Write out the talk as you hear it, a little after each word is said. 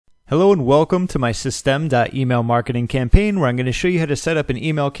Hello and welcome to my System.email marketing campaign where I'm going to show you how to set up an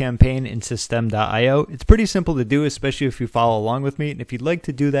email campaign in System.io. It's pretty simple to do, especially if you follow along with me. And if you'd like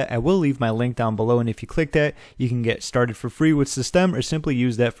to do that, I will leave my link down below. And if you click that, you can get started for free with System or simply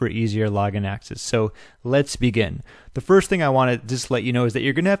use that for easier login access. So let's begin. The first thing I want to just let you know is that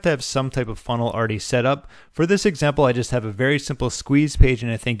you're going to have some type of funnel already set up. For this example, I just have a very simple squeeze page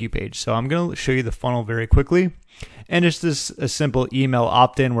and a thank you page. So I'm going to show you the funnel very quickly. And it's just a simple email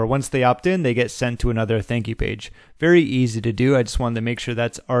opt-in where once they opt in, they get sent to another thank you page. Very easy to do. I just wanted to make sure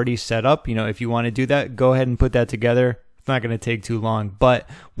that's already set up. You know, if you want to do that, go ahead and put that together. It's not going to take too long. But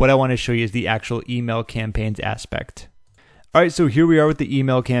what I want to show you is the actual email campaigns aspect. All right, so here we are with the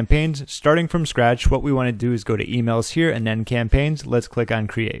email campaigns. Starting from scratch, what we want to do is go to emails here and then campaigns. Let's click on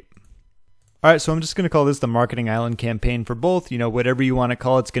create. All right, so I'm just going to call this the Marketing Island campaign for both. You know, whatever you want to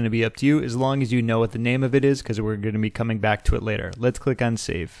call it's going to be up to you as long as you know what the name of it is because we're going to be coming back to it later. Let's click on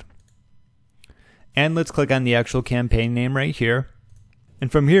save. And let's click on the actual campaign name right here.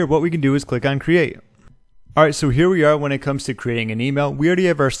 And from here, what we can do is click on create. All right, so here we are when it comes to creating an email. We already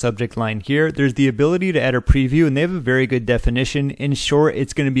have our subject line here. There's the ability to add a preview, and they have a very good definition. In short,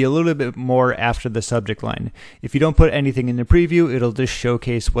 it's going to be a little bit more after the subject line. If you don't put anything in the preview, it'll just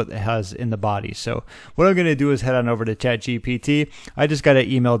showcase what it has in the body. So what I'm going to do is head on over to ChatGPT. I just got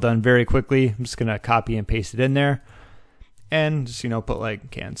an email done very quickly. I'm just going to copy and paste it in there and just, put like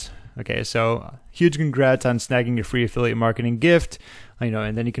cans. Okay, so huge congrats on snagging your free affiliate marketing gift.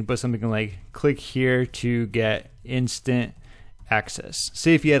 And then you can put something like click here to get instant access.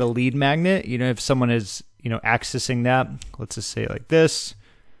 Say if you had a lead magnet, if someone is, accessing that, let's just say like this.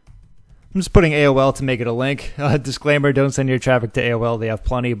 I'm just putting AOL to make it a link. Disclaimer, don't send your traffic to AOL. They have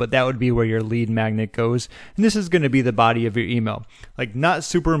plenty, but that would be where your lead magnet goes. And this is going to be the body of your email. Like not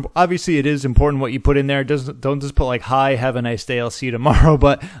super, obviously it is important what you put in there. Don't just put like, hi, have a nice day, I'll see you tomorrow.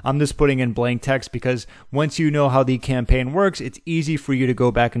 But I'm just putting in blank text because once you know how the campaign works, it's easy for you to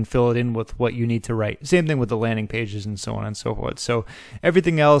go back and fill it in with what you need to write. Same thing with the landing pages and so on and so forth. So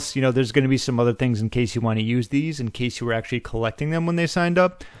everything else, there's going to be some other things in case you want to use these, in case you were actually collecting them when they signed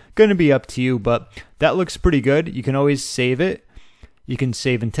up. Going to be up to you, but that looks pretty good. You can always save it. You can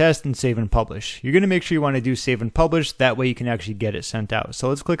save and test and save and publish. You're going to make sure you want to do save and publish. That way you can actually get it sent out. So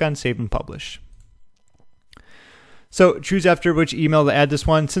let's click on save and publish. So choose after which email to add this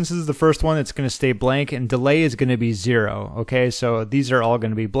one. Since this is the first one, it's going to stay blank and delay is going to be 0. Okay, so these are all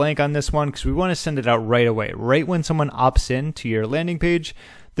going to be blank on this one because we want to send it out right away. Right when someone opts in to your landing page,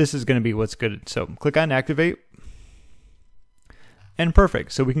 this is going to be what's good. So click on activate. And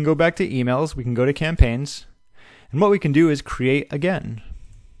perfect. So we can go back to emails, we can go to campaigns, and what we can do is create again.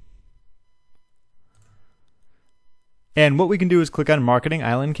 And what we can do is click on Marketing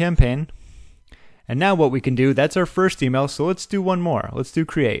Island campaign. And now what we can do, that's our first email, so let's do one more. Let's do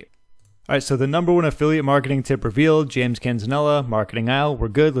create. All right, so the #1 affiliate marketing tip revealed, James Canzanella, Marketing Isle, we're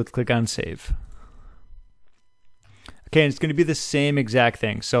good. Let's click on save. Okay, and it's going to be the same exact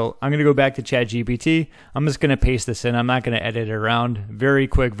thing. So I'm going to go back to ChatGPT. I'm just going to paste this in. I'm not going to edit it around. Very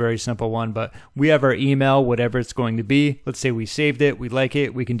quick, very simple one, but we have our email, whatever it's going to be. Let's say we saved it, we like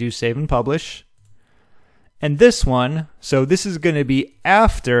it, we can do save and publish. And this one, so this is going to be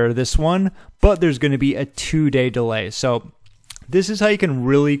after this one, but there's going to be a 2-day delay. So this is how you can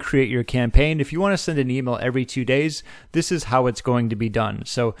really create your campaign. If you want to send an email every 2 days, this is how it's going to be done.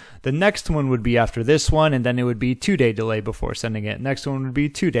 So the next one would be after this one, and then it would be 2-day delay before sending it. Next one would be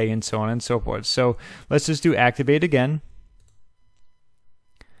 2-day, and so on and so forth. So let's just do activate again.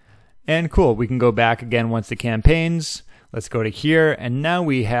 And cool, we can go back again once the campaigns. Let's go to here, and now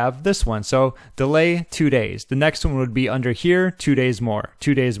we have this one. So delay 2 days. The next one would be under here, 2 days more,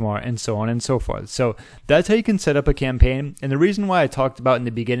 2 days more, and so on and so forth. So that's how you can set up a campaign. And the reason why I talked about in the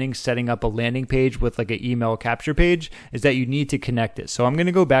beginning setting up a landing page with like an email capture page is that you need to connect it. So I'm going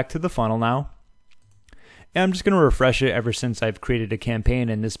to go back to the funnel now. And I'm just going to refresh it ever since I've created a campaign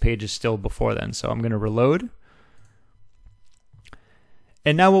and this page is still before then. So I'm going to reload.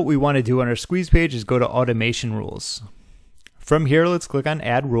 And now what we want to do on our squeeze page is go to automation rules. From here, let's click on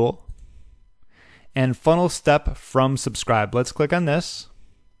Add Rule. And Funnel Step from Subscribe. Let's click on this.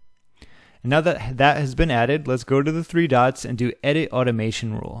 And now that that has been added, let's go to the 3 dots and do Edit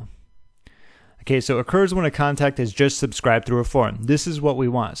Automation Rule. Okay, so occurs when a contact has just subscribed through a form. This is what we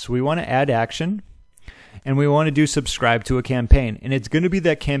want. So we want to add action, and we want to do subscribe to a campaign. And it's going to be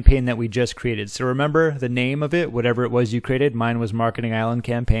that campaign that we just created. So remember the name of it, whatever it was you created. Mine was Marketing Island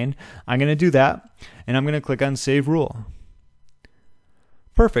Campaign. I'm going to do that, and I'm going to click on Save Rule.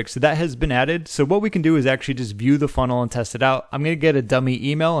 Perfect, so that has been added. So what we can do is actually just view the funnel and test it out. I'm going to get a dummy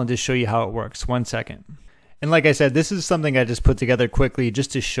email and just show you how it works. 1 second. And like I said, this is something I just put together quickly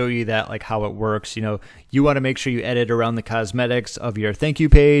just to show you that, like, how it works. You know, you want to make sure you edit around the cosmetics of your thank you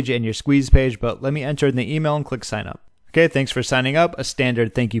page and your squeeze page, but let me enter in the email and click sign up. Okay, thanks for signing up, a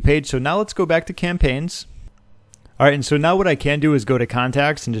standard thank you page. So now let's go back to campaigns. All right, and so now what I can do is go to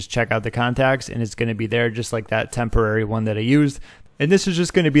contacts and just check out the contacts, and it's going to be there just like that temporary one that I used. And this is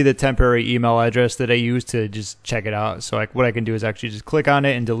just going to be the temporary email address that I use to just check it out. So what I can do is actually just click on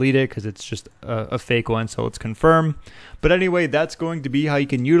it and delete it because it's just a fake one. So let's confirm. But anyway, that's going to be how you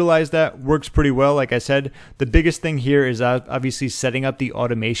can utilize that. Works pretty well. Like I said, the biggest thing here is obviously setting up the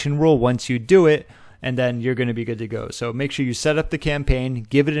automation rule once you do it, and then you're going to be good to go. So make sure you set up the campaign,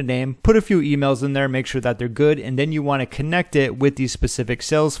 give it a name, put a few emails in there, make sure that they're good, and then you want to connect it with the specific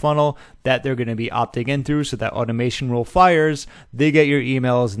sales funnel that they're going to be opting in through, so that automation rule fires, they get your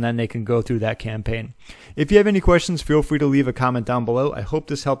emails, and then they can go through that campaign. If you have any questions, feel free to leave a comment down below. I hope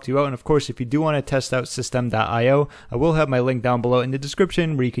this helped you out, and of course, if you do want to test out Systeme.io, I will have my link down below in the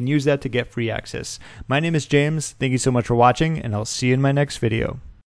description where you can use that to get free access. My name is James. Thank you so much for watching, and I'll see you in my next video.